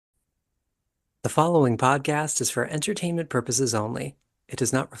The following podcast is for entertainment purposes only. It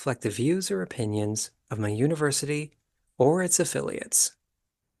does not reflect the views or opinions of my university or its affiliates.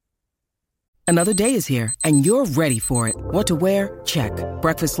 Another day is here, and you're ready for it. What to wear? Check.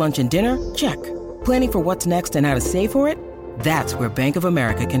 Breakfast, lunch, and dinner? Check. Planning for what's next and how to save for it? That's where Bank of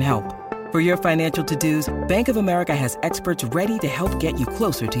America can help. For your financial to-dos, Bank of America has experts ready to help get you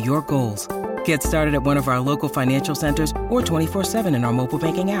closer to your goals. Get started at one of our local financial centers or 24/7 in our mobile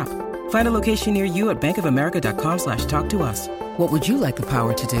banking app. Find a location near you at bankofamerica.com/talktous. What would you like the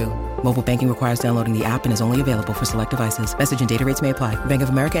power to do? Mobile banking requires downloading the app and is only available for select devices. Message and data rates may apply. Bank of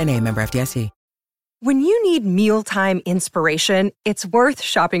America N.A., member FDIC. When you need mealtime inspiration, it's worth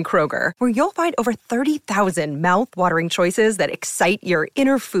shopping Kroger, where you'll find over 30,000 mouth-watering choices that excite your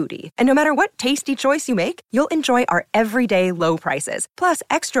inner foodie. And no matter what tasty choice you make, you'll enjoy our everyday low prices, plus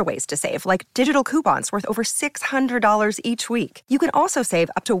extra ways to save, like digital coupons worth over $600 each week. You can also save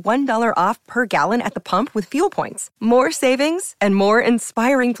up to $1 off per gallon at the pump with fuel points. More savings and more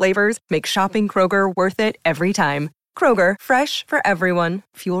inspiring flavors make shopping Kroger worth it every time. Kroger, fresh for everyone.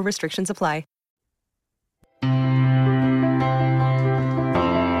 Fuel restrictions apply.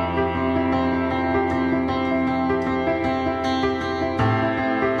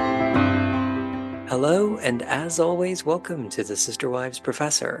 Hello, and as always, welcome to the Sister Wives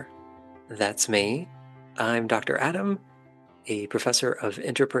Professor. That's me. I'm Dr. Adam, a professor of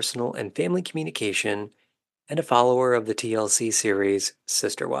interpersonal and family communication and a follower of the TLC series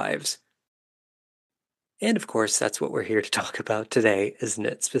Sister Wives. And of course, that's what we're here to talk about today, isn't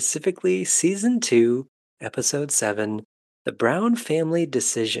it? Specifically, Season 2, Episode 7, The Brown Family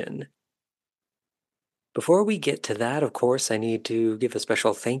Decision. Before we get to that, of course, I need to give a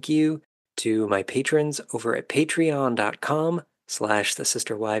special thank you to my patrons over at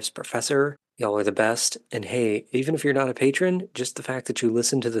patreon.com/thesisterwivesprofessor. Y'all are the best. And hey, even if you're not a patron, just the fact that you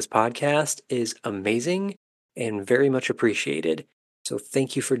listen to this podcast is amazing and very much appreciated. So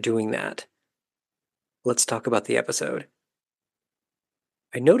thank you for doing that. Let's talk about the episode.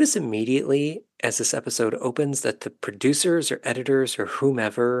 I notice immediately as this episode opens that the producers or editors or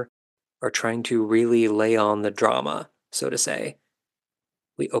whomever are trying to really lay on the drama, so to say.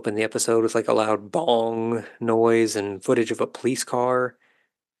 We open the episode with like a loud bong noise and footage of a police car.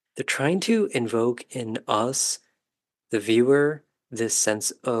 They're trying to invoke in us, the viewer, this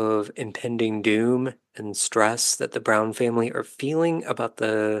sense of impending doom and stress that the Brown family are feeling about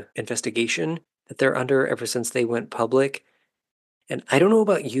the investigation that they're under ever since they went public. And I don't know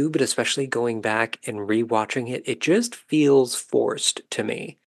about you, but especially going back and rewatching it, it just feels forced to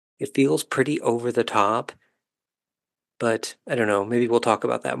me. It feels pretty over the top. But I don't know, maybe we'll talk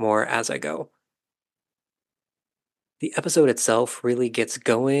about that more as I go. The episode itself really gets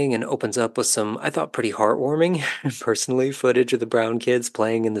going and opens up with some, I thought, pretty heartwarming, personally, footage of the Brown kids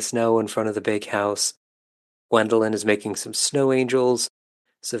playing in the snow in front of the big house. Gwendolyn is making some snow angels.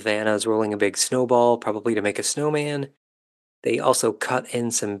 Savannah is rolling a big snowball, probably to make a snowman. They also cut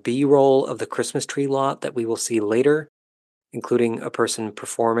in some B-roll of the Christmas tree lot that we will see later, including a person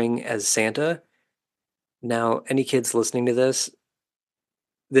performing as Santa. Now, any kids listening to this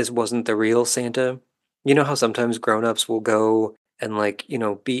wasn't the real Santa. You know how sometimes grown-ups will go and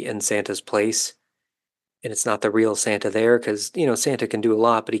be in Santa's place, and it's not the real Santa there because, Santa can do a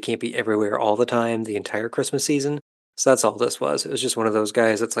lot, but he can't be everywhere all the time, the entire Christmas season. So that's all this was. It was just one of those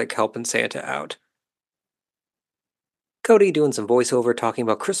guys that's like helping Santa out. Cody doing some voiceover talking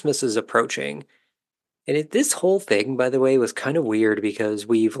about Christmas is approaching. And this whole thing, by the way, was kind of weird because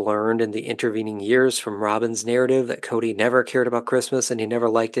we've learned in the intervening years from Robin's narrative that Cody never cared about Christmas and he never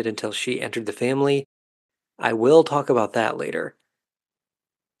liked it until she entered the family. I will talk about that later.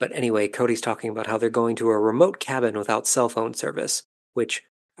 But anyway, Cody's talking about how they're going to a remote cabin without cell phone service, which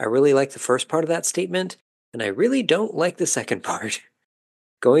I really like the first part of that statement, and I really don't like the second part.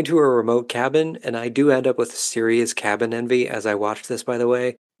 Going to a remote cabin, and I do end up with serious cabin envy as I watch this, by the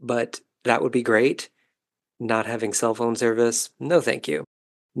way, but that would be great. Not having cell phone service, no thank you.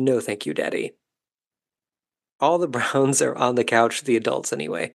 No thank you, Daddy. All the Browns are on the couch, the adults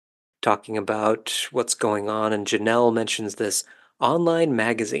anyway, talking about what's going on, and Janelle mentions this online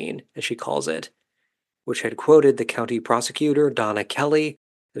magazine, as she calls it, which had quoted the county prosecutor, Donna Kelly.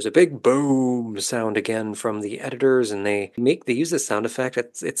 There's a big boom sound again from the editors, and they use this sound effect.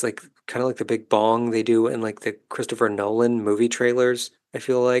 It's like kind of like the big bong they do in like the Christopher Nolan movie trailers, I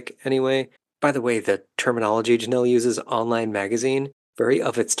feel like, anyway. By the way, the terminology Janelle uses, online magazine, very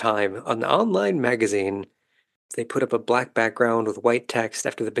of its time. An online magazine. They put up a black background with white text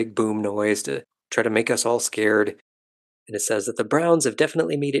after the big boom noise to try to make us all scared. And it says that the Browns have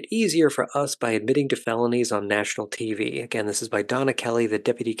definitely made it easier for us by admitting to felonies on national TV. Again, this is by Donna Kelly, the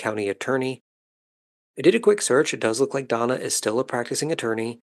deputy county attorney. I did a quick search. It does look like Donna is still a practicing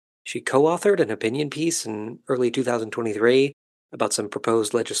attorney. She co authored an opinion piece in early 2023 about some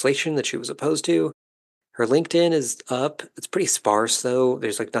proposed legislation that she was opposed to. Her LinkedIn is up. It's pretty sparse, though.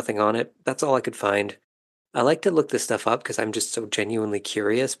 There's like nothing on it. That's all I could find. I like to look this stuff up because I'm just so genuinely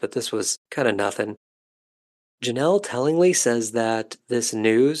curious, but this was kind of nothing. Janelle tellingly says that this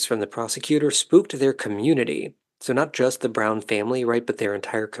news from the prosecutor spooked their community. So, not just the Brown family, right, but their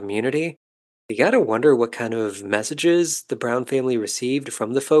entire community. You gotta wonder what kind of messages the Brown family received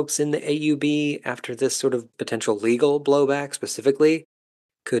from the folks in the AUB after this sort of potential legal blowback specifically.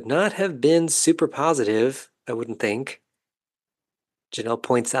 Could not have been super positive, I wouldn't think. Janelle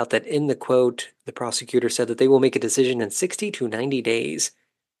points out that in the quote, the prosecutor said that they will make a decision in 60 to 90 days.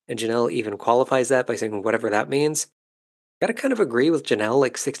 And Janelle even qualifies that by saying whatever that means. Gotta kind of agree with Janelle,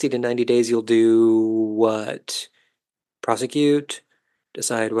 like 60 to 90 days, you'll do what? Prosecute?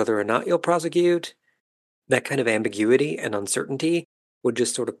 Decide whether or not you'll prosecute? That kind of ambiguity and uncertainty would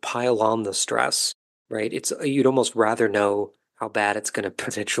just sort of pile on the stress, right? You'd almost rather know how bad it's going to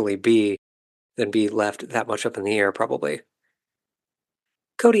potentially be than be left that much up in the air, probably.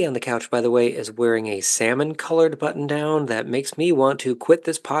 Cody on the couch, by the way, is wearing a salmon colored button down that makes me want to quit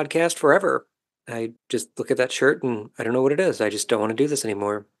this podcast forever. I just look at that shirt and I don't know what it is. I just don't want to do this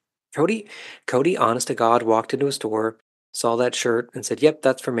anymore. Cody, Cody, honest to God, walked into a store, saw that shirt, and said, "Yep,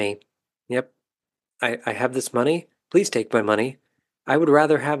 that's for me. Yep, I have this money. Please take my money. I would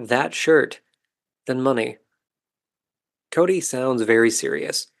rather have that shirt than money." Cody sounds very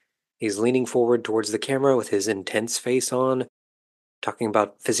serious. He's leaning forward towards the camera with his intense face on, talking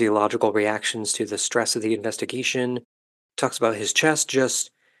about physiological reactions to the stress of the investigation. Talks about his chest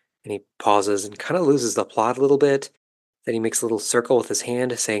just, and he pauses and kind of loses the plot a little bit. Then he makes a little circle with his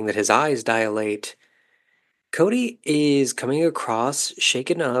hand, saying that his eyes dilate. Cody is coming across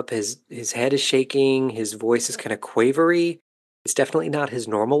shaken up. His head is shaking. His voice is kind of quavery. It's definitely not his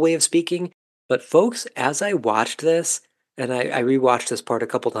normal way of speaking. But folks, as I watched this, and I rewatched this part a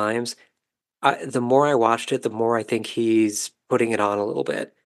couple times, the more I watched it, the more I think he's putting it on a little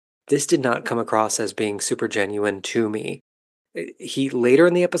bit. This did not come across as being super genuine to me. He later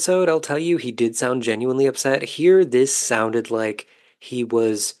in the episode, I'll tell you, he did sound genuinely upset. Here, this sounded like he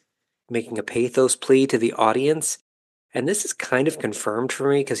was making a pathos plea to the audience. And this is kind of confirmed for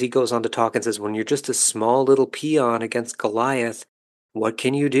me because he goes on to talk and says, when you're just a small little peon against Goliath, what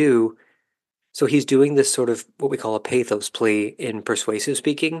can you do? So he's doing this sort of what we call a pathos plea in persuasive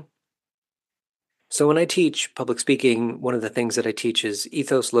speaking. So when I teach public speaking, one of the things that I teach is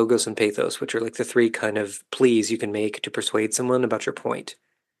ethos, logos, and pathos, which are like the three kind of pleas you can make to persuade someone about your point.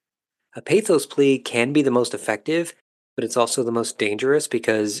 A pathos plea can be the most effective, but it's also the most dangerous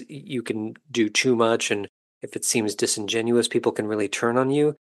because you can do too much, and if it seems disingenuous, people can really turn on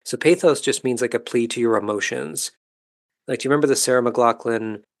you. So pathos just means like a plea to your emotions. Like, do you remember the Sarah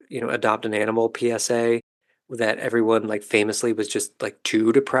McLachlan, adopt an animal PSA that everyone like famously was just like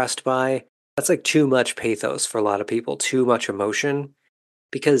too depressed by? That's like too much pathos for a lot of people, too much emotion.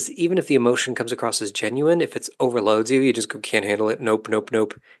 Because even if the emotion comes across as genuine, if it overloads you, you just go, can't handle it. Nope, nope,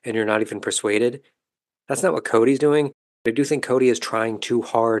 nope. And you're not even persuaded. That's not what Cody's doing. But I do think Cody is trying too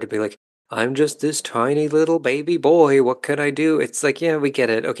hard to be like, I'm just this tiny little baby boy. What could I do? It's like, yeah, we get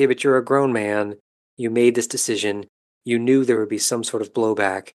it. Okay, but you're a grown man. You made this decision. You knew there would be some sort of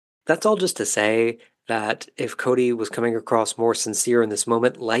blowback. That's all just to say that if Cody was coming across more sincere in this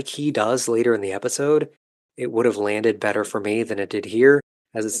moment, like he does later in the episode, it would have landed better for me than it did here.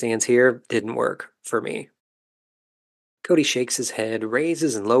 As it stands here, didn't work for me. Cody shakes his head,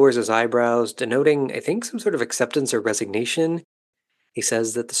 raises and lowers his eyebrows, denoting, I think, some sort of acceptance or resignation. He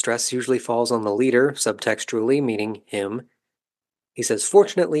says that the stress usually falls on the leader, subtextually, meaning him. He says,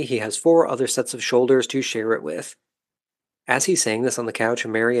 fortunately, he has 4 other sets of shoulders to share it with. As he's saying this on the couch,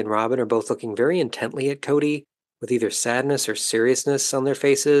 Mary and Robin are both looking very intently at Cody, with either sadness or seriousness on their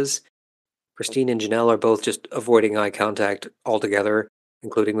faces. Christine and Janelle are both just avoiding eye contact altogether,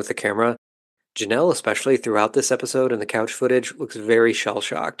 including with the camera. Janelle, especially throughout this episode and the couch footage, looks very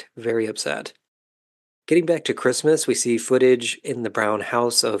shell-shocked, very upset. Getting back to Christmas, we see footage in the Brown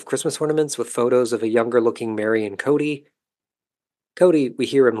house of Christmas ornaments with photos of a younger-looking Mary and Cody. Cody, we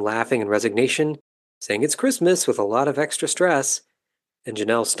hear him laughing in resignation, saying it's Christmas with a lot of extra stress. And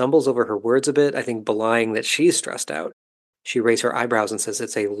Janelle stumbles over her words a bit, I think belying that she's stressed out. She raises her eyebrows and says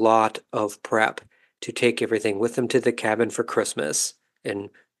it's a lot of prep to take everything with them to the cabin for Christmas.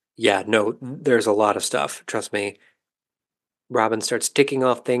 And yeah, no, there's a lot of stuff, trust me. Robin starts ticking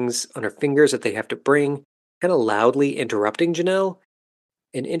off things on her fingers that they have to bring, kind of loudly interrupting Janelle.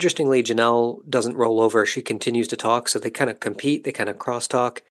 And interestingly, Janelle doesn't roll over. She continues to talk, so they kind of compete, they kind of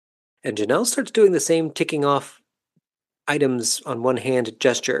crosstalk. And Janelle starts doing the same ticking off items on one hand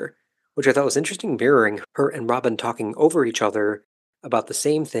gesture, which I thought was interesting, mirroring her and Robin talking over each other about the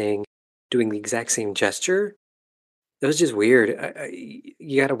same thing, doing the exact same gesture. That was just weird.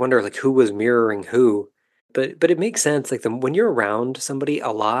 You gotta wonder like who was mirroring who, but it makes sense. Like when you're around somebody a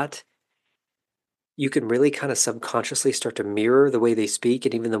lot, you can really kind of subconsciously start to mirror the way they speak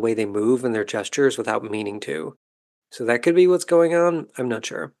and even the way they move and their gestures without meaning to. So that could be what's going on. I'm not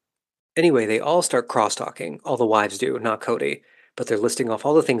sure. Anyway, they all start cross talking. All the wives do, not Cody. But they're listing off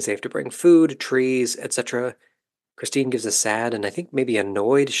all the things they have to bring: food, trees, etc. Christine gives a sad and I think maybe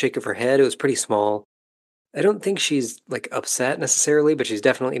annoyed shake of her head. It was pretty small. I don't think she's like upset necessarily, but she's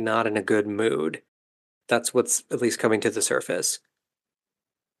definitely not in a good mood. That's what's at least coming to the surface.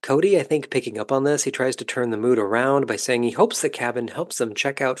 Cody, I think, picking up on this, he tries to turn the mood around by saying he hopes the cabin helps them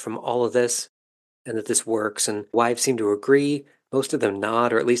check out from all of this and that this works, and wives seem to agree. Most of them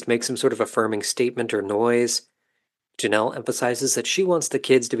nod or at least make some sort of affirming statement or noise. Janelle emphasizes that she wants the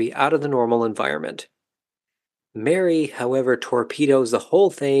kids to be out of the normal environment. Mary, however, torpedoes the whole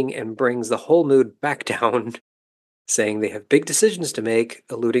thing and brings the whole mood back down, saying they have big decisions to make,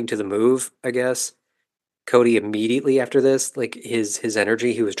 alluding to the move, I guess. Cody immediately after this, like his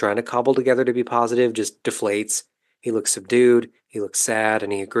energy he was trying to cobble together to be positive just deflates. He looks subdued, he looks sad,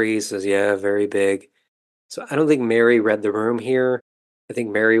 and he agrees, says, yeah, very big. So I don't think Mary read the room here. I think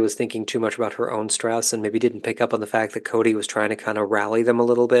Mary was thinking too much about her own stress and maybe didn't pick up on the fact that Cody was trying to kind of rally them a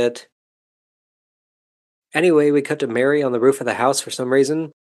little bit. Anyway, we cut to Mary on the roof of the house for some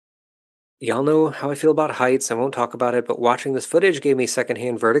reason. Y'all know how I feel about heights. I won't talk about it, but watching this footage gave me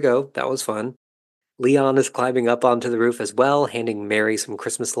secondhand vertigo. That was fun. Leon is climbing up onto the roof as well, handing Mary some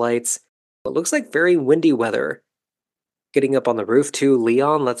Christmas lights. It looks like very windy weather. Getting up on the roof, too,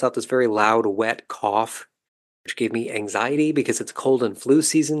 Leon lets out this very loud, wet cough, which gave me anxiety because it's cold and flu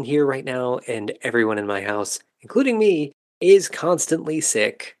season here right now, and everyone in my house, including me, is constantly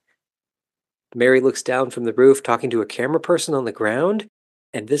sick. Mary looks down from the roof talking to a camera person on the ground,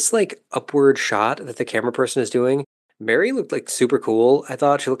 and this like upward shot that the camera person is doing, Mary looked like super cool. I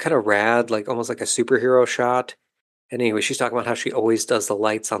thought she looked kind of rad, like almost like a superhero shot. And anyway, she's talking about how she always does the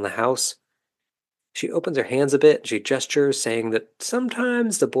lights on the house. She opens her hands a bit, she gestures, saying that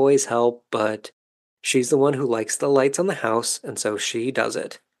sometimes the boys help, but she's the one who likes the lights on the house, and so she does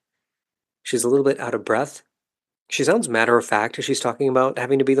it. She's a little bit out of breath. She sounds matter of fact as she's talking about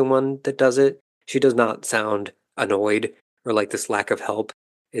having to be the one that does it. She does not sound annoyed or like this lack of help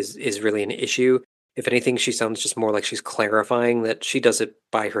is really an issue. If anything, she sounds just more like she's clarifying that she does it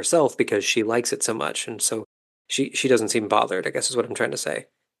by herself because she likes it so much, and so she doesn't seem bothered, I guess is what I'm trying to say.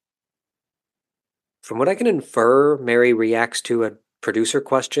 From what I can infer, Mary reacts to a producer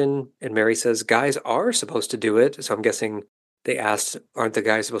question, and Mary says guys are supposed to do it, so I'm guessing they asked, aren't the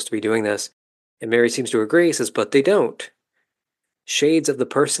guys supposed to be doing this? And Mary seems to agree, says, but they don't. Shades of the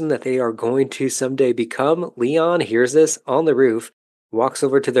person that they are going to someday become. Leon hears this on the roof, walks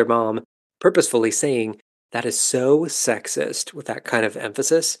over to their mom, purposefully saying, that is so sexist, with that kind of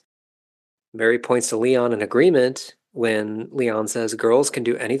emphasis. Mary points to Leon in agreement when Leon says girls can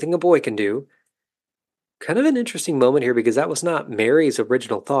do anything a boy can do. Kind of an interesting moment here because that was not Mary's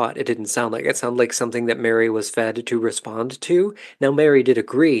original thought. It didn't sound like it. It sounded like something that Mary was fed to respond to. Now, Mary did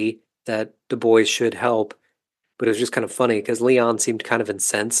agree that the boys should help, but it was just kind of funny because Leon seemed kind of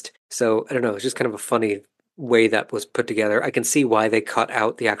incensed. So I don't know. It's just kind of a funny way that was put together. I can see why they cut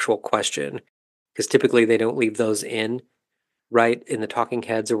out the actual question because typically they don't leave those in, right? In the talking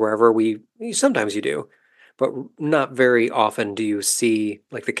heads or wherever sometimes you do, but not very often do you see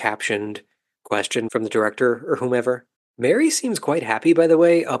like the captioned question from the director or whomever. Mary seems quite happy, by the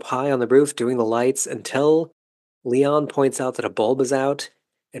way, up high on the roof doing the lights until Leon points out that a bulb is out,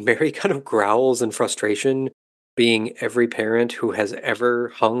 and Mary kind of growls in frustration, being every parent who has ever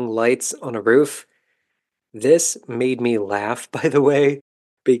hung lights on a roof. This made me laugh, by the way,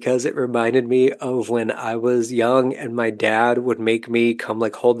 because it reminded me of when I was young and my dad would make me come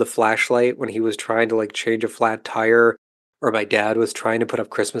like hold the flashlight when he was trying to like change a flat tire, or my dad was trying to put up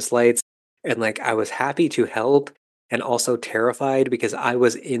Christmas lights. And like I was happy to help and also terrified because I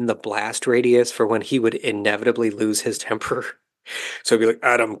was in the blast radius for when he would inevitably lose his temper. So I'd be like,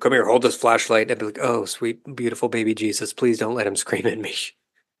 Adam, come here, hold this flashlight. And I'd be like, oh, sweet, beautiful baby Jesus, please don't let him scream at me.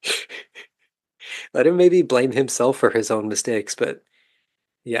 Let him maybe blame himself for his own mistakes, but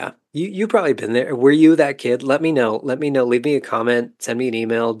yeah, you probably been there. Were you that kid? Let me know. Let me know. Leave me a comment, send me an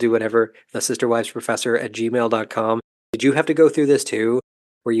email, do whatever. thesisterwivesprofessor@gmail.com. Did you have to go through this too?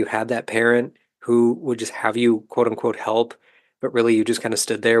 Where you had that parent who would just have you quote unquote help, but really you just kind of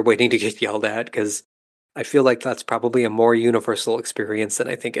stood there waiting to get yelled at because I feel like that's probably a more universal experience than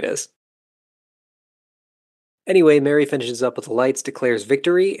I think it is. Anyway, Mary finishes up with the lights, declares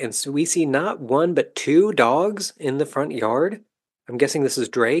victory, and so we see not one but two dogs in the front yard. I'm guessing this is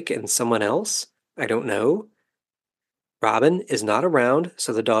Drake and someone else. I don't know. Robin is not around,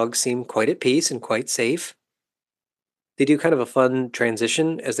 so the dogs seem quite at peace and quite safe. They do kind of a fun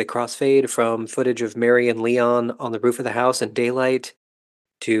transition as they crossfade from footage of Mary and Leon on the roof of the house in daylight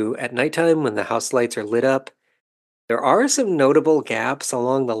to at nighttime when the house lights are lit up. There are some notable gaps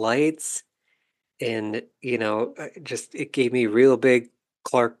along the lights, and just it gave me real big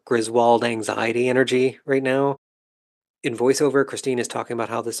Clark Griswold anxiety energy right now. In voiceover, Christine is talking about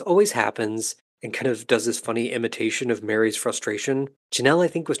how this always happens and kind of does this funny imitation of Mary's frustration. Janelle, I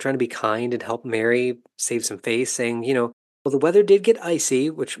think, was trying to be kind and help Mary save some face, saying, well, the weather did get icy,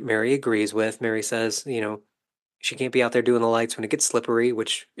 which Mary agrees with. Mary says, she can't be out there doing the lights when it gets slippery,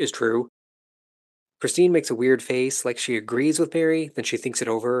 which is true. Christine makes a weird face, like she agrees with Mary, then she thinks it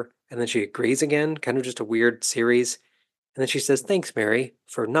over, and then she agrees again, kind of just a weird series. And then she says, thanks, Mary,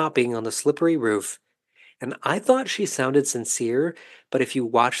 for not being on the slippery roof. And I thought she sounded sincere, but if you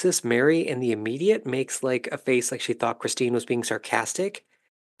watch this, Mary in the immediate makes like a face like she thought Christine was being sarcastic.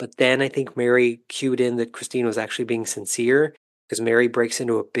 But then I think Mary cued in that Christine was actually being sincere because Mary breaks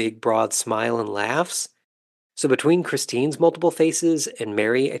into a big, broad smile and laughs. So between Christine's multiple faces and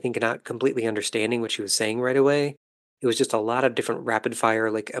Mary, I think not completely understanding what she was saying right away, it was just a lot of different rapid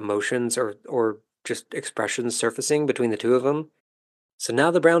fire like emotions or just expressions surfacing between the two of them. So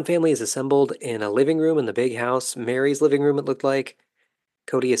now the Brown family is assembled in a living room in the big house, Mary's living room it looked like.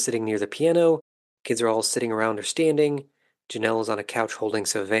 Cody is sitting near the piano. Kids are all sitting around or standing. Janelle is on a couch holding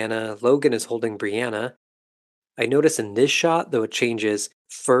Savannah. Logan is holding Brianna. I notice in this shot, though it changes,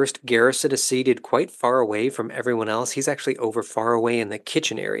 first Garrison is seated quite far away from everyone else. He's actually over far away in the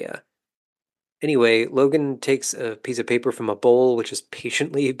kitchen area. Anyway, Logan takes a piece of paper from a bowl, which is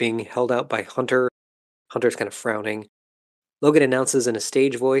patiently being held out by Hunter. Hunter's kind of frowning. Logan announces in a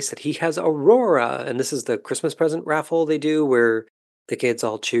stage voice that he has Aurora, and this is the Christmas present raffle they do where the kids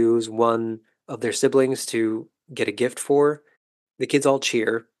all choose one of their siblings to get a gift for. The kids all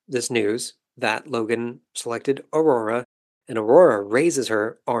cheer this news that Logan selected Aurora, and Aurora raises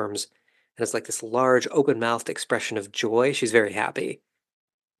her arms, and it's like this large, open mouthed expression of joy. She's very happy.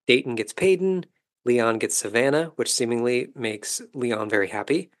 Dayton gets Peyton, Leon gets Savannah, which seemingly makes Leon very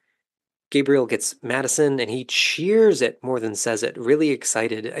happy. Gabriel gets Madison, and he cheers it more than says it, really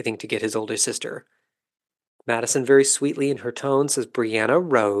excited, I think, to get his older sister. Madison, very sweetly in her tone, says Brianna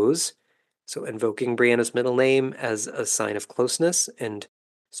Rose, so invoking Brianna's middle name as a sign of closeness and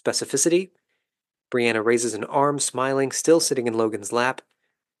specificity. Brianna raises an arm, smiling, still sitting in Logan's lap.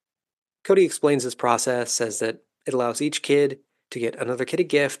 Cody explains this process, says that it allows each kid to get another kid a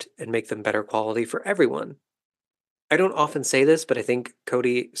gift and make them better quality for everyone. I don't often say this, but I think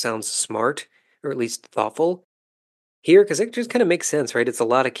Cody sounds smart, or at least thoughtful here, because it just kind of makes sense, right? It's a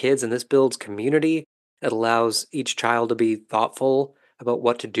lot of kids, and this builds community. It allows each child to be thoughtful about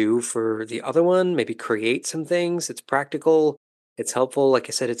what to do for the other one, maybe create some things. It's practical, it's helpful. Like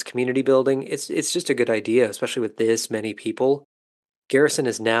I said, it's community building. It's just a good idea, especially with this many people. Garrison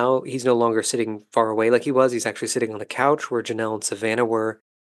is now, he's no longer sitting far away like he was. He's actually sitting on the couch where Janelle and Savannah were.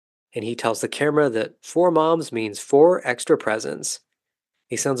 And he tells the camera that 4 moms means 4 extra presents.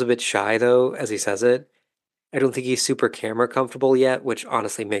 He sounds a bit shy, though, as he says it. I don't think he's super camera comfortable yet, which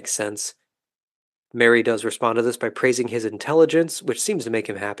honestly makes sense. Mary does respond to this by praising his intelligence, which seems to make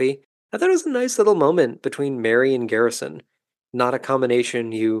him happy. I thought it was a nice little moment between Mary and Garrison. Not a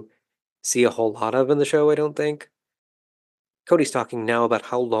combination you see a whole lot of in the show, I don't think. Cody's talking now about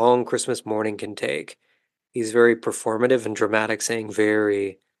how long Christmas morning can take. He's very performative and dramatic, saying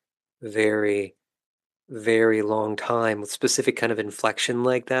very, very, very long time with specific kind of inflection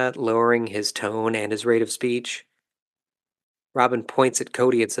like that, lowering his tone and his rate of speech. Robin points at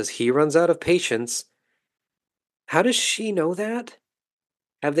Cody and says he runs out of patience. How does she know that?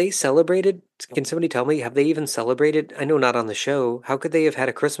 Have they celebrated? Can somebody tell me? Have they even celebrated? I know not on the show. How could they have had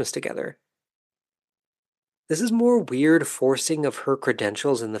a Christmas together? This is more weird forcing of her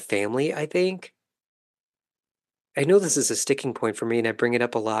credentials in the family, I think. I know this is a sticking point for me and I bring it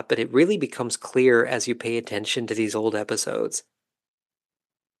up a lot, but it really becomes clear as you pay attention to these old episodes.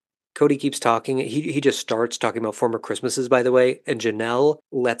 Cody keeps talking. He just starts talking about former Christmases, by the way, and Janelle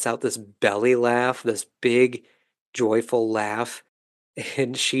lets out this belly laugh, this big, joyful laugh.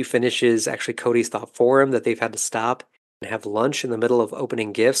 And she finishes actually Cody's thought for him that they've had to stop and have lunch in the middle of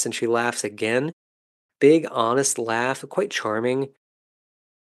opening gifts, and she laughs again. Big, honest laugh, quite charming.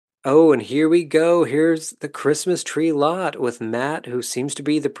 Oh, and here we go. Here's the Christmas tree lot with Matt, who seems to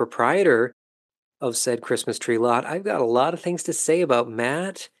be the proprietor of said Christmas tree lot. I've got a lot of things to say about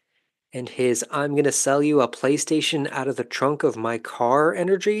Matt and his "I'm gonna sell you a PlayStation out of the trunk of my car"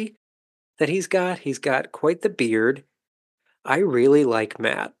 energy that he's got. He's got quite the beard. I really like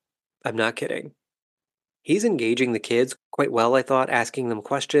Matt. I'm not kidding. He's engaging the kids quite well, I thought, asking them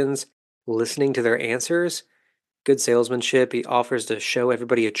questions, listening to their answers. Good salesmanship. He offers to show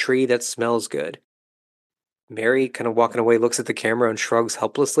everybody a tree that smells good. Mary, kind of walking away, looks at the camera and shrugs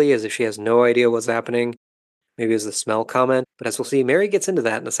helplessly as if she has no idea what's happening. Maybe it was the smell comment, but as we'll see, Mary gets into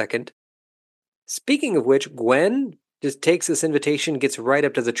that in a second. Speaking of which, Gwen just takes this invitation, gets right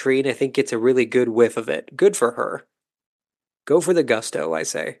up to the tree, and I think gets a really good whiff of it. Good for her. Go for the gusto, I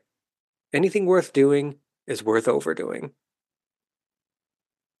say. Anything worth doing is worth overdoing.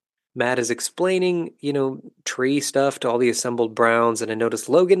 Matt is explaining, tree stuff to all the assembled Browns, and I notice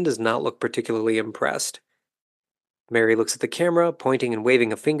Logan does not look particularly impressed. Mary looks at the camera, pointing and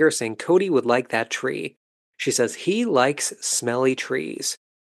waving a finger, saying Cody would like that tree. She says he likes smelly trees.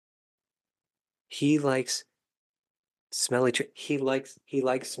 He likes smelly trees. He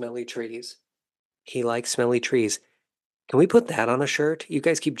likes smelly trees. He likes smelly trees. Can we put that on a shirt? You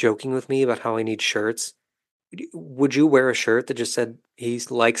guys keep joking with me about how I need shirts. Would you wear a shirt that just said he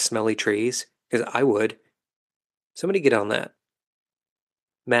likes smelly trees? Because I would. Somebody get on that.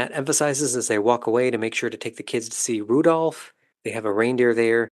 Matt emphasizes as they walk away to make sure to take the kids to see Rudolph. They have a reindeer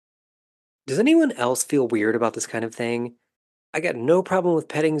there. Does anyone else feel weird about this kind of thing? I got no problem with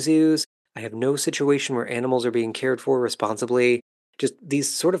petting zoos. I have no situation where animals are being cared for responsibly. Just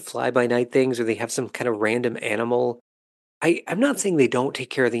these sort of fly by night things where they have some kind of random animal. I'm not saying they don't take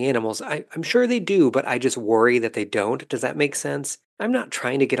care of the animals. I'm sure they do, but I just worry that they don't. Does that make sense? I'm not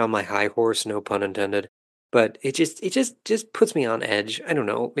trying to get on my high horse, no pun intended. But it just puts me on edge. I don't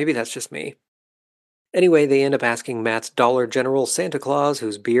know. Maybe that's just me. Anyway, they end up asking Matt's Dollar General Santa Claus,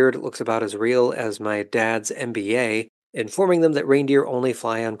 whose beard looks about as real as my dad's MBA, informing them that reindeer only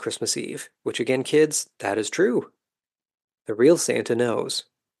fly on Christmas Eve. Which again, kids, that is true. The real Santa knows.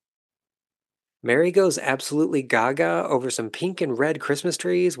 Mary goes absolutely gaga over some pink and red Christmas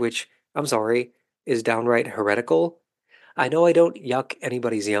trees, which, I'm sorry, is downright heretical. I know I don't yuck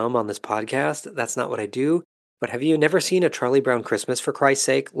anybody's yum on this podcast, that's not what I do, but have you never seen a Charlie Brown Christmas, for Christ's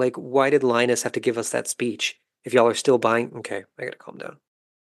sake? Like, why did Linus have to give us that speech? If y'all are still buying, okay, I gotta calm down.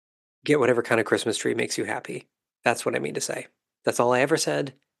 Get whatever kind of Christmas tree makes you happy. That's what I mean to say. That's all I ever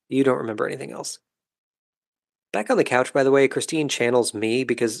said. You don't remember anything else. Back on the couch, by the way, Christine channels me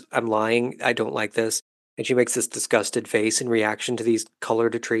because I'm lying. I don't like this. And she makes this disgusted face in reaction to these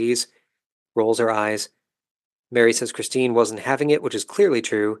colored trees, rolls her eyes. Mary says Christine wasn't having it, which is clearly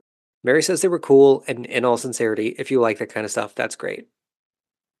true. Mary says they were cool, and in all sincerity, if you like that kind of stuff, that's great.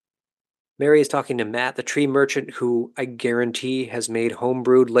 Mary is talking to Matt, the tree merchant, who I guarantee has made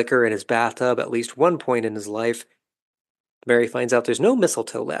homebrewed liquor in his bathtub at least one point in his life. Mary finds out there's no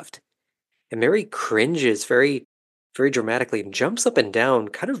mistletoe left. And Mary cringes very, very dramatically and jumps up and down,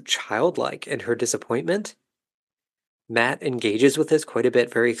 kind of childlike in her disappointment. Matt engages with this quite a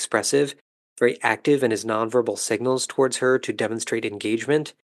bit, very expressive, very active in his nonverbal signals towards her to demonstrate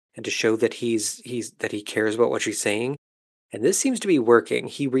engagement and to show that that he cares about what she's saying. And this seems to be working.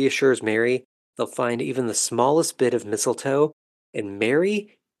 He reassures Mary they'll find even the smallest bit of mistletoe, and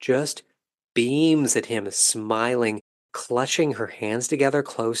Mary just beams at him, smiling, clutching her hands together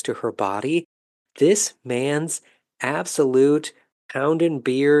close to her body. This man's absolute pounding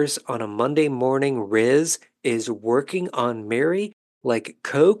beers on a Monday morning Riz is working on Mary like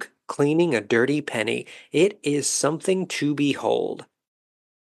Coke cleaning a dirty penny. It is something to behold.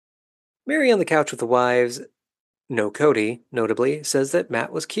 Mary on the couch with the wives, no Cody, notably, says that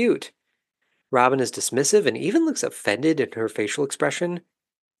Matt was cute. Robin is dismissive and even looks offended in her facial expression.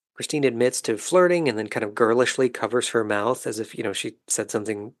 Christine admits to flirting and then kind of girlishly covers her mouth as if, she said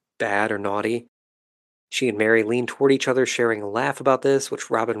something bad or naughty. She and Mary lean toward each other, sharing a laugh about this,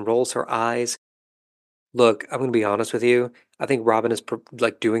 which Robin rolls her eyes. Look, I'm going to be honest with you. I think Robin is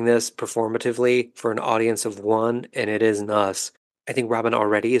doing this performatively for an audience of one, and it isn't us. I think Robin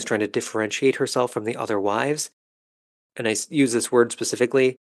already is trying to differentiate herself from the other wives. And I use this word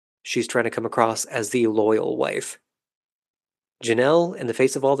specifically. She's trying to come across as the loyal wife. Janelle, in the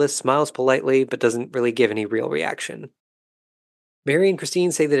face of all this, smiles politely but doesn't really give any real reaction. Mary and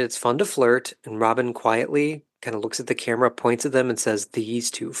Christine say that it's fun to flirt, and Robin quietly kind of looks at the camera, points at them, and says, "These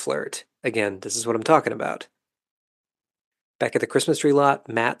two flirt." Again, this is what I'm talking about. Back at the Christmas tree lot,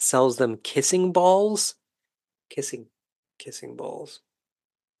 Matt sells them kissing balls. Kissing balls.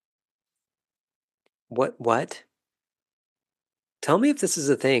 What? Tell me if this is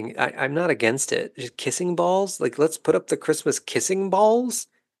a thing. I'm not against it. Just kissing balls? Like, let's put up the Christmas kissing balls?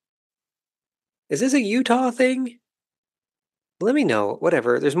 Is this a Utah thing? Let me know.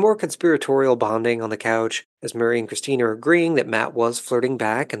 Whatever. There's more conspiratorial bonding on the couch as Murray and Christine are agreeing that Matt was flirting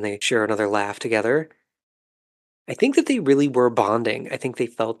back and they share another laugh together. I think that they really were bonding. I think they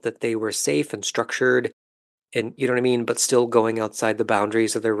felt that they were safe and structured and, you know what I mean, but still going outside the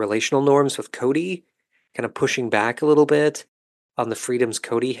boundaries of their relational norms with Cody, kind of pushing back a little bit on the freedoms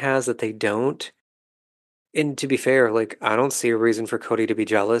Cody has that they don't. And to be fair, like, I don't see a reason for Cody to be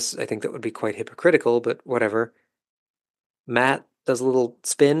jealous. I think that would be quite hypocritical, but whatever. Matt does a little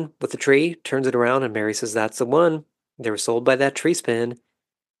spin with the tree, turns it around, and Mary says, "That's the one. They were sold by that tree spin."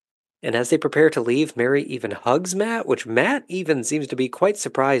 And as they prepare to leave, Mary even hugs Matt, which Matt even seems to be quite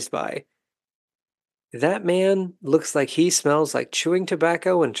surprised by. That man looks like he smells like chewing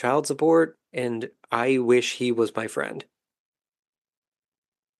tobacco and child support, and I wish he was my friend.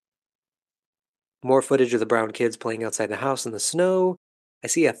 More footage of the brown kids playing outside the house in the snow. I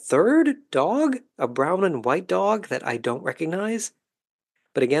see a third dog, a brown and white dog that I don't recognize.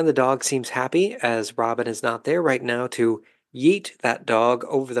 But again, the dog seems happy as Robin is not there right now to yeet that dog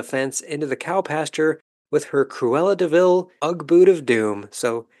over the fence into the cow pasture with her Cruella de Vil Ugg boot of doom.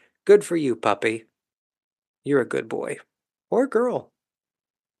 So good for you, puppy. You're a good boy. Or girl.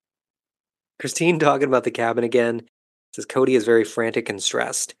 Christine talking about the cabin again says Cody is very frantic and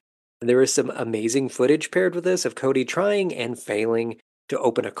stressed. And there is some amazing footage paired with this of Cody trying and failing to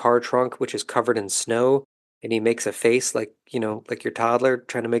open a car trunk which is covered in snow. And he makes a face like, like your toddler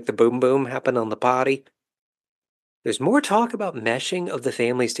trying to make the boom boom happen on the potty. There's more talk about meshing of the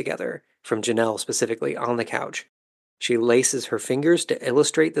families together, from Janelle specifically on the couch. She laces her fingers to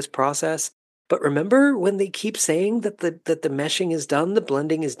illustrate this process. But remember when they keep saying that the meshing is done, the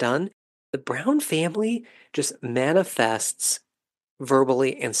blending is done? The Brown family just manifests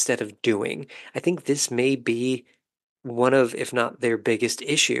verbally instead of doing. I think this may be one of, if not their biggest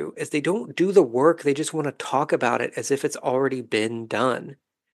issue, is they don't do the work, they just want to talk about it as if it's already been done.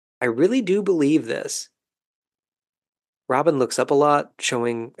 I really do believe this. Robin looks up a lot,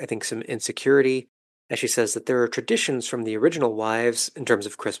 showing, I think, some insecurity, as she says that there are traditions from the original wives in terms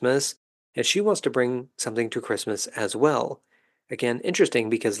of Christmas, and she wants to bring something to Christmas as well. Again, interesting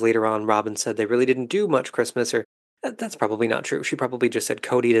because later on Robin said they really didn't do much Christmas, or that's probably not true. She probably just said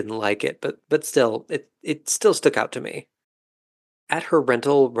Cody didn't like it, but still, it still stuck out to me. At her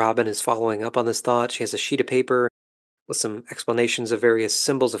rental, Robin is following up on this thought. She has a sheet of paper with some explanations of various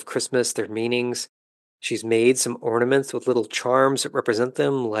symbols of Christmas, their meanings. She's made some ornaments with little charms that represent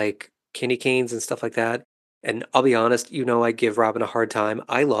them, like candy canes and stuff like that. And I'll be honest, I give Robin a hard time.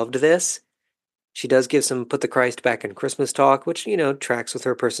 I loved this. She does give some put the Christ back in Christmas talk, which, tracks with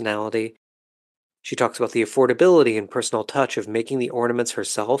her personality. She talks about the affordability and personal touch of making the ornaments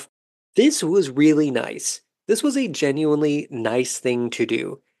herself. This was really nice. This was a genuinely nice thing to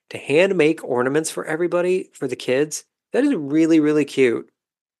do. To hand make ornaments for everybody, for the kids, that is really, really cute.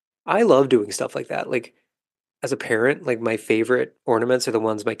 I love doing stuff like that. Like, as a parent, like, my favorite ornaments are the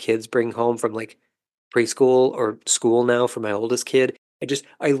ones my kids bring home from, like, preschool or school now for my oldest kid.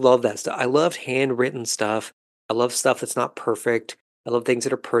 I love that stuff. I love handwritten stuff. I love stuff that's not perfect. I love things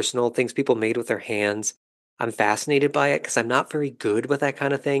that are personal, things people made with their hands. I'm fascinated by it because I'm not very good with that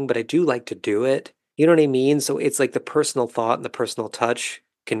kind of thing, but I do like to do it. You know what I mean? So it's like the personal thought and the personal touch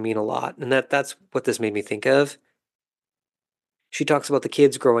can mean a lot. And that's what this made me think of. She talks about the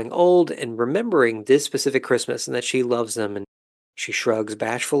kids growing old and remembering this specific Christmas and that she loves them, and she shrugs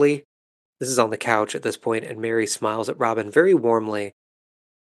bashfully. This is on the couch at this point, and Mary smiles at Robin very warmly.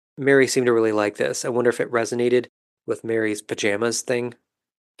 Mary seemed to really like this. I wonder if it resonated with Mary's pajamas thing.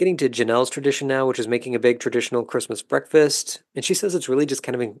 Getting to Janelle's tradition now, which is making a big traditional Christmas breakfast, and she says it's really just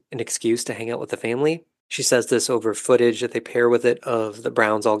kind of an excuse to hang out with the family. She says this over footage that they pair with it of the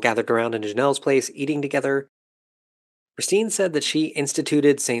Browns all gathered around in Janelle's place eating together. Christine said that she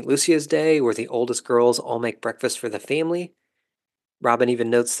instituted St. Lucia's Day, where the oldest girls all make breakfast for the family. Robin even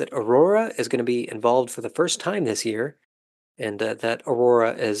notes that Aurora is going to be involved for the first time this year, and that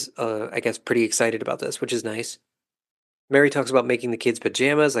Aurora is, I guess, pretty excited about this, which is nice. Mary talks about making the kids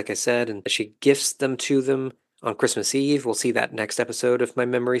pajamas, like I said, and she gifts them to them on Christmas Eve. We'll see that next episode if my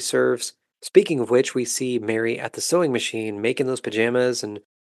memory serves. Speaking of which, we see Mary at the sewing machine making those pajamas, and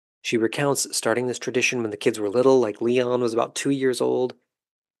she recounts starting this tradition when the kids were little, like Leon was about 2 years old.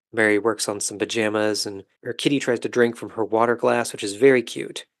 Mary works on some pajamas, and her kitty tries to drink from her water glass, which is very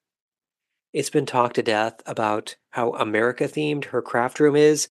cute. It's been talked to death about how America themed her craft room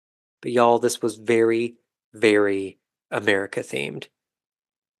is, but y'all, this was very, very America themed.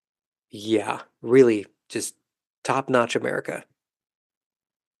 Yeah, really, just top notch America.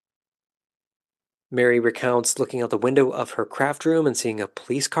 Mary recounts looking out the window of her craft room and seeing a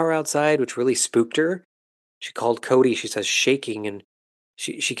police car outside, which really spooked her. She called Cody, she says, shaking, and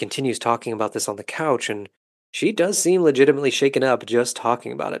she continues talking about this on the couch, and she does seem legitimately shaken up just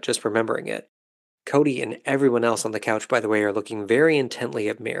talking about it, just remembering it. Cody and everyone else on the couch, by the way, are looking very intently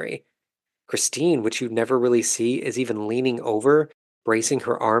at Mary. Christine, which you never really see, is even leaning over, bracing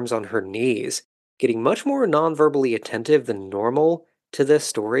her arms on her knees, getting much more non-verbally attentive than normal to this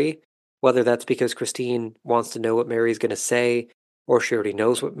story. Whether that's because Christine wants to know what Mary's going to say, or she already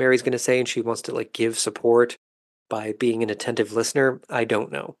knows what Mary's going to say and she wants to like give support by being an attentive listener, I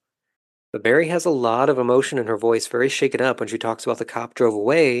don't know. But Mary has a lot of emotion in her voice, very shaken up when she talks about the cop drove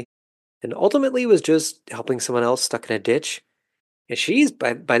away and ultimately was just helping someone else stuck in a ditch. And she's,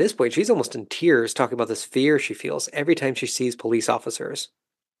 by this point, she's almost in tears talking about this fear she feels every time she sees police officers.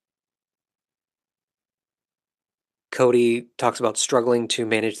 Cody talks about struggling to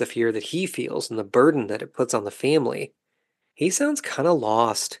manage the fear that he feels and the burden that it puts on the family. He sounds kind of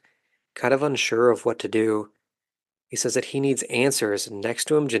lost, kind of unsure of what to do. He says that he needs answers, and next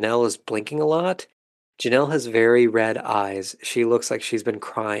to him, Janelle is blinking a lot. Janelle has very red eyes. She looks like she's been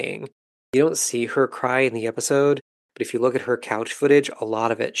crying. You don't see her cry in the episode, but if you look at her couch footage, a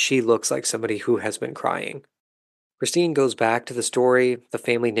lot of it, she looks like somebody who has been crying. Christine goes back to the story, the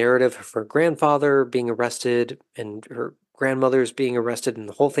family narrative of her grandfather being arrested and her grandmother's being arrested and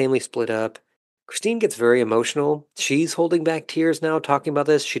the whole family split up. Christine gets very emotional. She's holding back tears now, talking about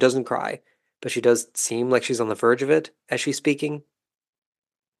this. She doesn't cry, but she does seem like she's on the verge of it as she's speaking.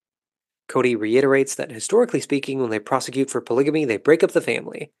 Cody reiterates that historically speaking, when they prosecute for polygamy, they break up the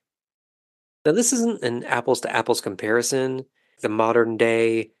family. Now, this isn't an apples to apples comparison. The modern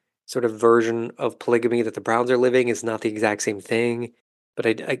day sort of version of polygamy that the Browns are living is not the exact same thing, but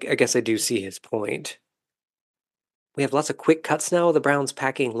I guess I do see his point. We have lots of quick cuts now of the Browns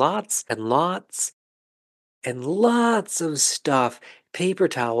packing lots and lots and lots of stuff, paper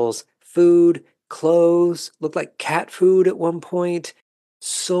towels, food, clothes, looked like cat food at one point.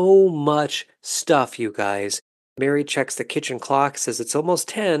 So much stuff, you guys. Mary checks the kitchen clock, says it's almost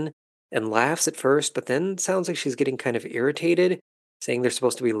 10, and laughs at first, but then sounds like she's getting kind of irritated, saying they're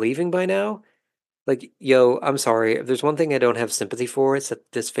supposed to be leaving by now. Like, yo, I'm sorry. If there's one thing I don't have sympathy for, it's that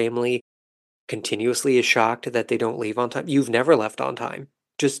this family continuously is shocked that they don't leave on time. You've never left on time.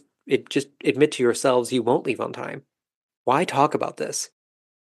 Just admit to yourselves you won't leave on time. Why talk about this?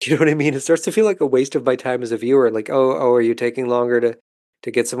 Do you know what I mean? It starts to feel like a waste of my time as a viewer. Like, oh, are you taking longer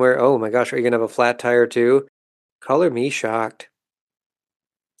to get somewhere? Oh my gosh, are you gonna have a flat tire too? Color me shocked.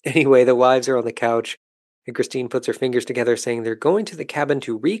 Anyway, the wives are on the couch, and Christine puts her fingers together, saying they're going to the cabin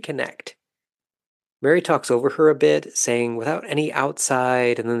to reconnect. Mary talks over her a bit, saying without any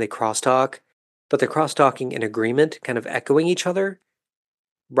outside, and then they crosstalk, but they're crosstalking in agreement, kind of echoing each other.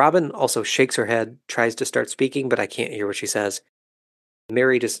 Robin also shakes her head, tries to start speaking, but I can't hear what she says.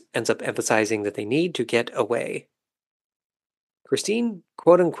 Mary just ends up emphasizing that they need to get away. Christine,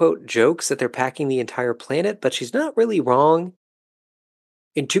 quote unquote, jokes that they're packing the entire planet, but she's not really wrong.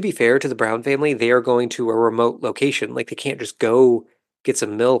 And to be fair to the Brown family, they are going to a remote location. Like, they can't just go get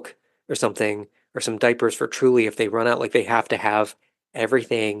some milk or something, or some diapers for Truly if they run out. Like, they have to have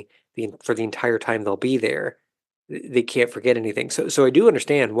everything for the entire time they'll be there. They can't forget anything. So I do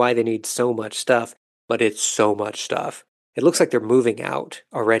understand why they need so much stuff, but it's so much stuff. It looks like they're moving out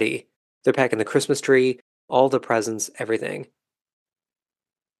already. They're packing the Christmas tree, all the presents, everything.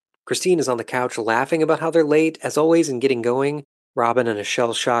 Christine is on the couch laughing about how they're late, as always, and getting going. Robin and a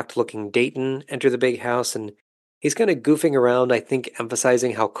shell-shocked looking Dayton enter the big house, and he's kind of goofing around, I think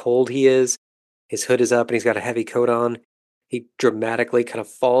emphasizing how cold he is. His hood is up and he's got a heavy coat on. He dramatically kind of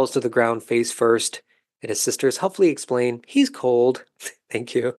falls to the ground face first, and his sisters helpfully explain, he's cold.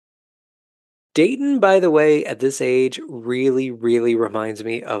 Thank you. Dayton, by the way, at this age, really, really reminds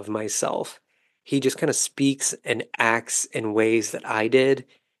me of myself. He just kind of speaks and acts in ways that I did.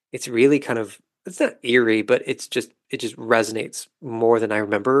 It's really kind of, it's not eerie, but it just resonates more than I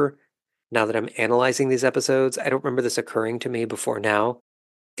remember now that I'm analyzing these episodes. I don't remember this occurring to me before now.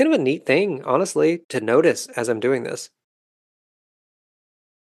 Kind of a neat thing, honestly, to notice as I'm doing this.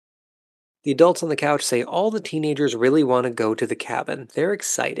 The adults on the couch say all the teenagers really want to go to the cabin. They're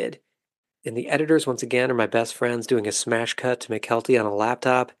excited. And the editors, once again, are my best friends doing a smash cut to McKelty on a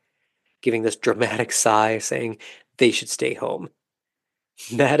laptop, giving this dramatic sigh, saying they should stay home.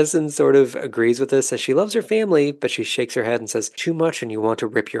 Madison sort of agrees with this, as she loves her family, but she shakes her head and says, too much and you want to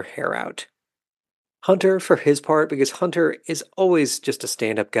rip your hair out. Hunter, for his part, because Hunter is always just a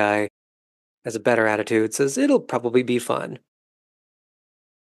stand-up guy, has a better attitude, says it'll probably be fun.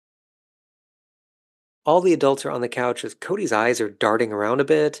 All the adults are on the couch as Cody's eyes are darting around a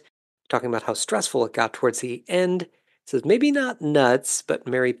bit, talking about how stressful it got towards the end. Says maybe not nuts, but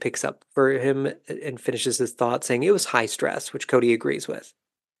Mary picks up for him and finishes his thought saying it was high stress, which Cody agrees with.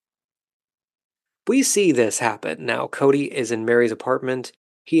 We see this happen. Now, Cody is in Mary's apartment.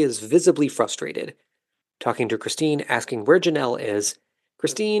 He is visibly frustrated, talking to Christine, asking where Janelle is.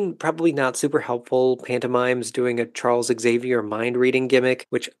 Christine, probably not super helpful, pantomimes doing a Charles Xavier mind reading gimmick,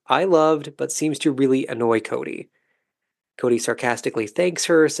 which I loved, but seems to really annoy Cody. Cody sarcastically thanks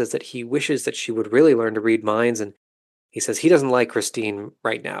her, says that he wishes that she would really learn to read minds, and he says he doesn't like Christine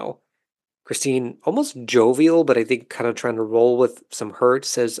right now. Christine, almost jovial, but I think kind of trying to roll with some hurt,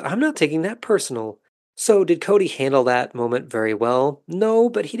 says, I'm not taking that personal. So, did Cody handle that moment very well? No,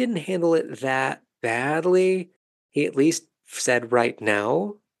 but he didn't handle it that badly. He at least said right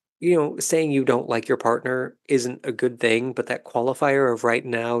now. Saying you don't like your partner isn't a good thing, but that qualifier of right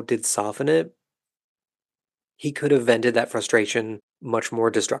now did soften it. He could have vented that frustration much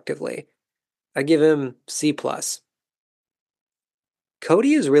more destructively. I give him C+.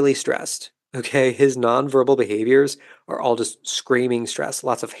 Cody is really stressed. Okay, his nonverbal behaviors are all just screaming stress.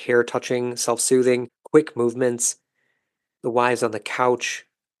 Lots of hair touching, self soothing, quick movements. The wives on the couch.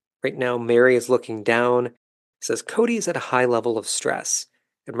 Right now, Mary is looking down, says Cody's at a high level of stress.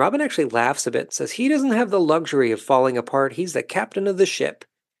 And Robin actually laughs a bit, says he doesn't have the luxury of falling apart. He's the captain of the ship.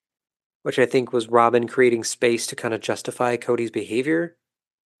 Which I think was Robin creating space to kind of justify Cody's behavior.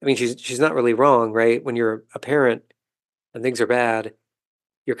 I mean, she's not really wrong, right? When you're a parent and things are bad,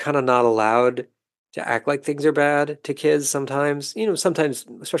 you're kind of not allowed to act like things are bad to kids sometimes. Sometimes,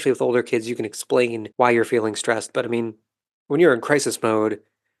 especially with older kids, you can explain why you're feeling stressed. But I mean, when you're in crisis mode,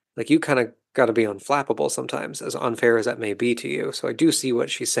 like you kind of got to be unflappable sometimes, as unfair as that may be to you. So I do see what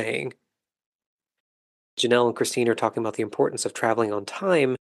she's saying. Janelle and Christine are talking about the importance of traveling on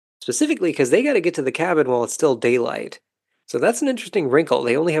time, specifically because they got to get to the cabin while it's still daylight. So that's an interesting wrinkle.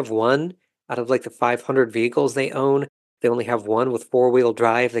 They only have one out of like the 500 vehicles they own. They only have one with four-wheel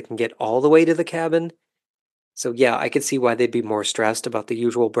drive that can get all the way to the cabin. So yeah, I could see why they'd be more stressed about the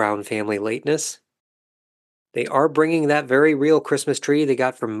usual Brown family lateness. They are bringing that very real Christmas tree they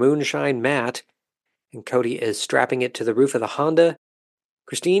got from Moonshine Matt, and Cody is strapping it to the roof of the Honda.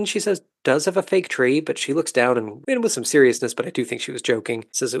 Christine, she says, does have a fake tree, but she looks down and with some seriousness, but I do think she was joking,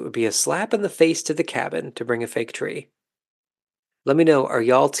 says it would be a slap in the face to the cabin to bring a fake tree. Let me know, are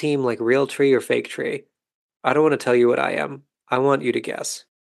y'all team like real tree or fake tree? I don't want to tell you what I am. I want you to guess.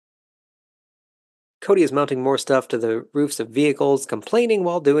 Cody is mounting more stuff to the roofs of vehicles, complaining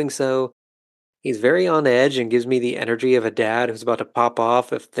while doing so. He's very on edge and gives me the energy of a dad who's about to pop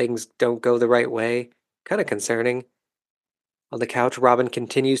off if things don't go the right way. Kind of concerning. On the couch, Robin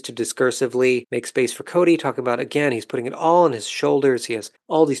continues to discursively make space for Cody, talking about again, he's putting it all on his shoulders. He has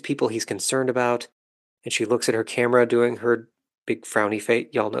all these people he's concerned about. And she looks at her camera doing her big frowny face.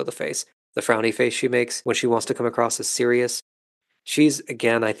 Y'all know the face. The frowny face she makes when she wants to come across as serious. She's,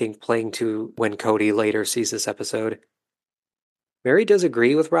 again, I think, playing to when Cody later sees this episode. Mary does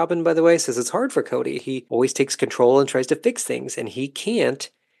agree with Robin, by the way, says it's hard for Cody. He always takes control and tries to fix things, and he can't.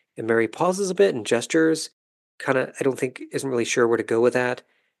 And Mary pauses a bit and gestures, kind of, I don't think, isn't really sure where to go with that.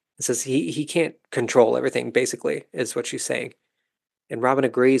 And says he can't control everything, basically, is what she's saying. And Robin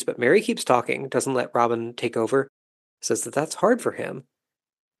agrees, but Mary keeps talking, doesn't let Robin take over, says that that's hard for him.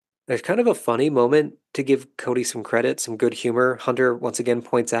 There's kind of a funny moment to give Cody some credit, some good humor. Hunter once again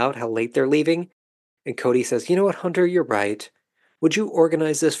points out how late they're leaving. And Cody says, you know what, Hunter, you're right. Would you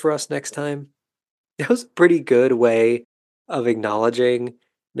organize this for us next time? That was a pretty good way of acknowledging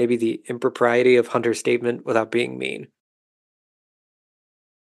maybe the impropriety of Hunter's statement without being mean.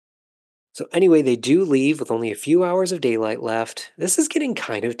 So anyway, they do leave with only a few hours of daylight left. This is getting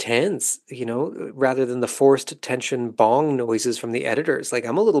kind of tense, rather than the forced tension bong noises from the editors. Like,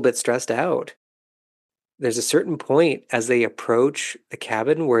 I'm a little bit stressed out. There's a certain point as they approach the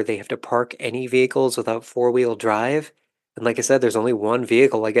cabin where they have to park any vehicles without four-wheel drive. And like I said, there's only one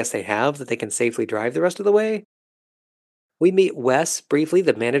vehicle I guess they have that they can safely drive the rest of the way. We meet Wes briefly,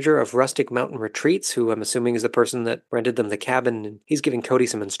 the manager of Rustic Mountain Retreats, who I'm assuming is the person that rented them the cabin, and he's giving Cody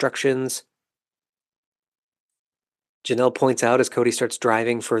some instructions. Janelle points out as Cody starts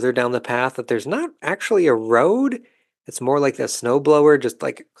driving further down the path that there's not actually a road. It's more like the snowblower just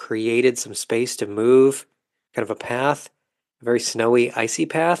like created some space to move, kind of a path, a very snowy, icy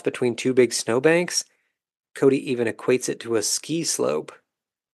path between two big snowbanks. Cody even equates it to a ski slope.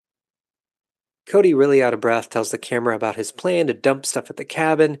 Cody, really out of breath, tells the camera about his plan to dump stuff at the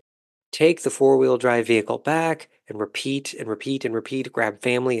cabin, take the four-wheel drive vehicle back, and repeat and repeat and repeat, grab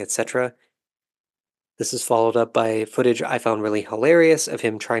family, etc. This is followed up by footage I found really hilarious of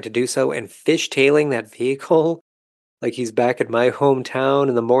him trying to do so and fishtailing that vehicle. Like he's back in my hometown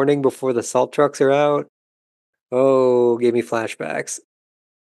in the morning before the salt trucks are out. Oh, gave me flashbacks.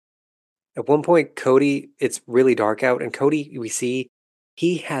 At one point, Cody, it's really dark out, and Cody, we see,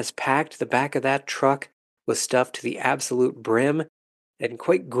 he has packed the back of that truck with stuff to the absolute brim, and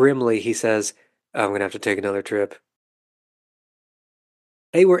quite grimly he says, I'm gonna have to take another trip.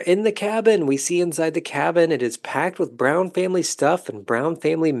 Hey, we're in the cabin. We see inside the cabin it is packed with Brown family stuff and Brown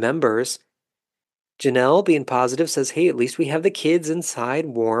family members. Janelle, being positive, says, hey, at least we have the kids inside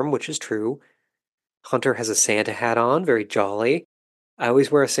warm, which is true. Hunter has a Santa hat on, very jolly. I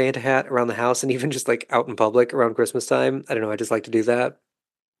always wear a Santa hat around the house and even just like out in public around Christmas time. I don't know, I just like to do that.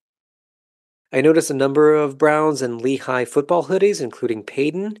 I noticed a number of Browns and Lehigh football hoodies, including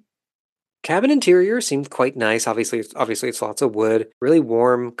Peyton. Cabin interior seemed quite nice. Obviously it's lots of wood, really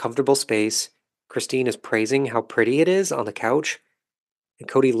warm, comfortable space. Christine is praising how pretty it is on the couch, and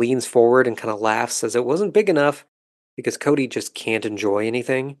Cody leans forward and kind of laughs, says it wasn't big enough because Cody just can't enjoy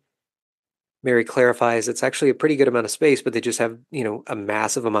anything. Mary clarifies it's actually a pretty good amount of space, but they just have, a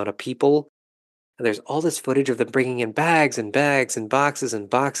massive amount of people. And there's all this footage of them bringing in bags and bags and boxes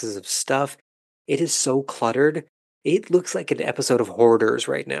of stuff. It is so cluttered. It looks like an episode of Hoarders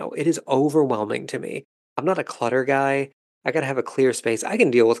right now. It is overwhelming to me. I'm not a clutter guy. I gotta have a clear space. I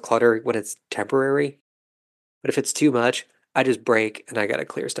can deal with clutter when it's temporary, but if it's too much, I just break and I gotta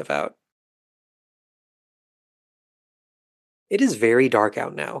clear stuff out. It is very dark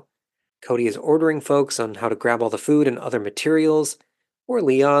out now. Cody is ordering folks on how to grab all the food and other materials. Or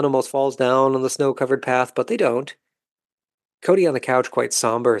Leon almost falls down on the snow covered path, but they don't. Cody on the couch quite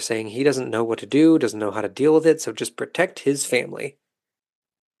somber, saying he doesn't know what to do, doesn't know how to deal with it, so just protect his family.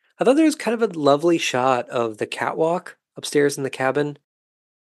 I thought there was kind of a lovely shot of the catwalk upstairs in the cabin,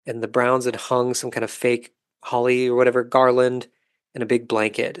 and the Browns had hung some kind of fake holly or whatever garland and a big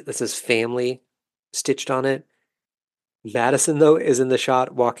blanket that says family stitched on it. Madison, though, is in the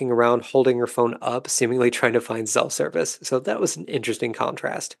shot walking around holding her phone up, seemingly trying to find cell service, so that was an interesting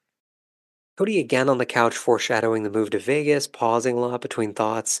contrast. Cody again on the couch foreshadowing the move to Vegas, pausing a lot between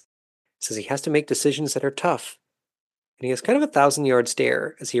thoughts, says he has to make decisions that are tough. And he has kind of a thousand-yard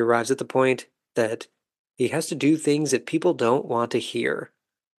stare as he arrives at the point that he has to do things that people don't want to hear.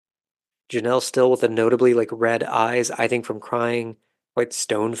 Janelle still with the notably red eyes, I think from crying, quite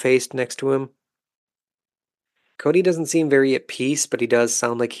stone-faced next to him. Cody doesn't seem very at peace, but he does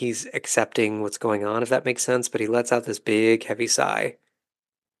sound like he's accepting what's going on, if that makes sense, but he lets out this big, heavy sigh.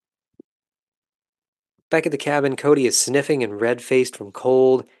 Back at the cabin, Cody is sniffing and red faced from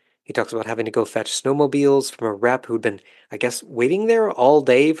cold. He talks about having to go fetch snowmobiles from a rep who'd been, I guess, waiting there all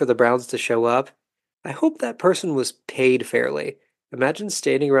day for the Browns to show up. I hope that person was paid fairly. Imagine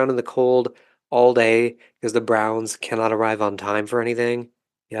standing around in the cold all day because the Browns cannot arrive on time for anything.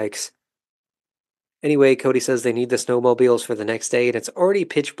 Yikes. Anyway, Cody says they need the snowmobiles for the next day, and it's already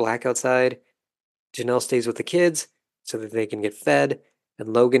pitch black outside. Janelle stays with the kids so that they can get fed,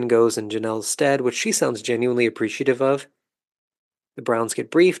 and Logan goes in Janelle's stead, which she sounds genuinely appreciative of. The Browns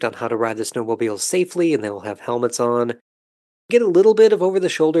get briefed on how to ride the snowmobiles safely, and they'll have helmets on. Get a little bit of over the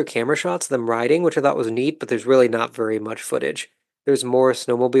shoulder camera shots of them riding, which I thought was neat, but there's really not very much footage. There's more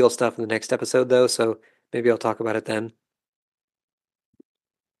snowmobile stuff in the next episode, though, so maybe I'll talk about it then.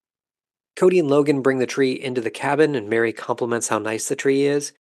 Cody and Logan bring the tree into the cabin, and Mary compliments how nice the tree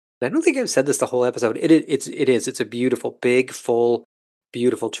is. And I don't think I've said this the whole episode. It's a beautiful, big, full,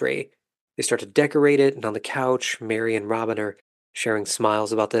 beautiful tree. They start to decorate it, and on the couch, Mary and Robin are sharing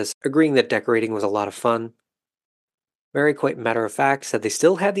smiles about this, agreeing that decorating was a lot of fun. Mary, quite matter of fact, said they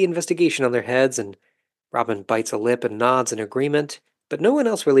still had the investigation on their heads, and Robin bites a lip and nods in agreement, but no one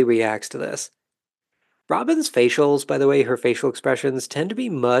else really reacts to this. Robin's facials, by the way, her facial expressions tend to be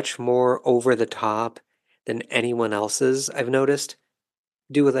much more over the top than anyone else's, I've noticed.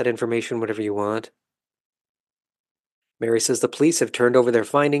 Do with that information whatever you want. Mary says the police have turned over their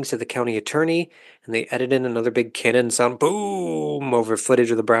findings to the county attorney, and they edit in another big cannon sound boom over footage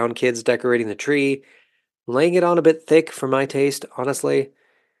of the Brown kids decorating the tree, laying it on a bit thick for my taste, honestly.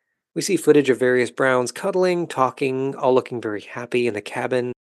 We see footage of various Browns cuddling, talking, all looking very happy in the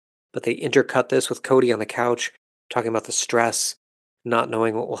cabin, but they intercut this with Cody on the couch, talking about the stress, not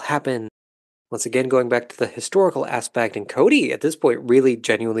knowing what will happen. Once again, going back to the historical aspect, and Cody at this point really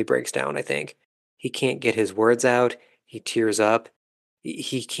genuinely breaks down, I think. He can't get his words out, he tears up,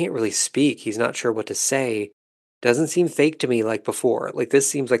 he can't really speak, he's not sure what to say. Doesn't seem fake to me like before. Like, this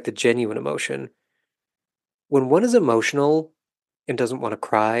seems like the genuine emotion. When one is emotional and doesn't want to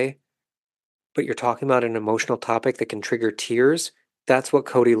cry, but you're talking about an emotional topic that can trigger tears, that's what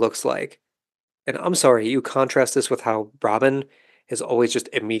Cody looks like. And I'm sorry, you contrast this with how Robin is always just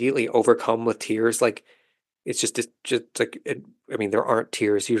immediately overcome with tears. Like, It's just like, I mean, there aren't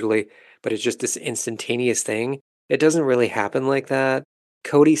tears usually, but it's just this instantaneous thing. It doesn't really happen like that.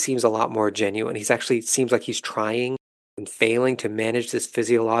 Cody seems a lot more genuine. He's actually seems like he's trying and failing to manage this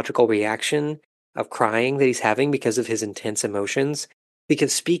physiological reaction of crying that he's having because of his intense emotions.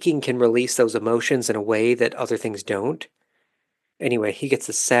 Because speaking can release those emotions in a way that other things don't. Anyway, he gets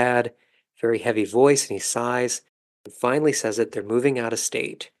a sad, very heavy voice and he sighs and finally says that they're moving out of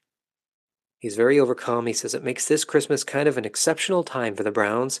state. He's very overcome. He says it makes this Christmas kind of an exceptional time for the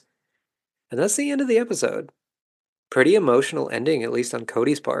Browns. And that's the end of the episode. Pretty emotional ending, at least on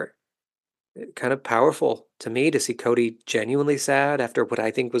Cody's part. Kind of powerful to me to see Cody genuinely sad after what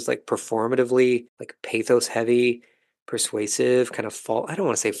I think was like performatively, like pathos heavy, persuasive, kind of I don't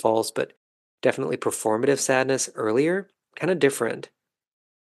want to say false, but definitely performative sadness earlier. Kind of different.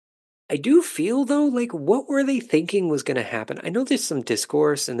 I do feel though, like what were they thinking was going to happen? I know there's some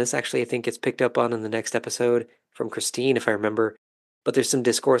discourse, and this actually I think gets picked up on in the next episode from Christine, if I remember. But there's some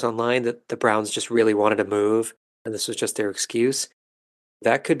discourse online that the Browns just really wanted to move, and this was just their excuse.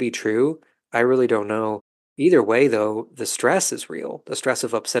 That could be true. I really don't know. Either way, though, the stress is real. The stress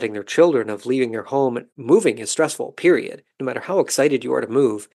of upsetting their children, of leaving their home, and moving is stressful, period. No matter how excited you are to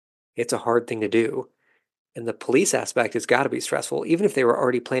move, it's a hard thing to do. And the police aspect has got to be stressful. Even if they were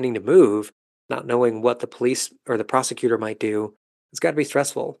already planning to move, not knowing what the police or the prosecutor might do, it's got to be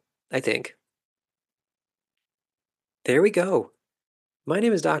stressful, I think. There we go. My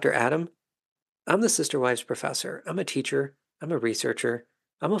name is Dr. Adam. I'm the Sister Wives professor. I'm a teacher. I'm a researcher.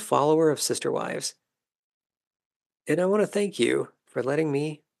 I'm a follower of Sister Wives. And I want to thank you for letting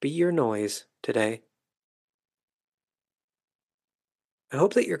me be your noise today. I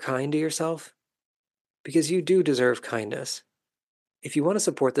hope that you're kind to yourself because you do deserve kindness. If you want to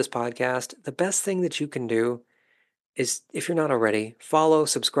support this podcast, the best thing that you can do is, if you're not already, follow,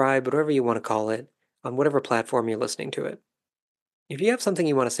 subscribe, whatever you want to call it, on whatever platform you're listening to it. If you have something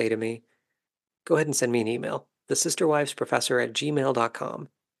you want to say to me, go ahead and send me an email, thesisterwivesprofessor@gmail.com.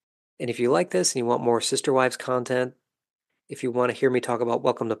 And if you like this and you want more Sister Wives content, if you want to hear me talk about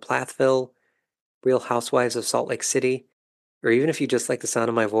Welcome to Plathville, Real Housewives of Salt Lake City, or even if you just like the sound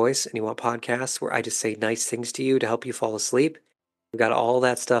of my voice and you want podcasts where I just say nice things to you to help you fall asleep, we've got all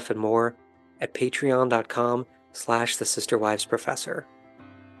that stuff and more at patreon.com/thesisterwivesprofessor.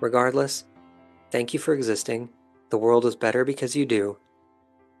 Regardless, thank you for existing. The world is better because you do.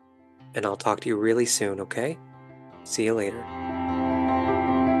 And I'll talk to you really soon, okay? See you later.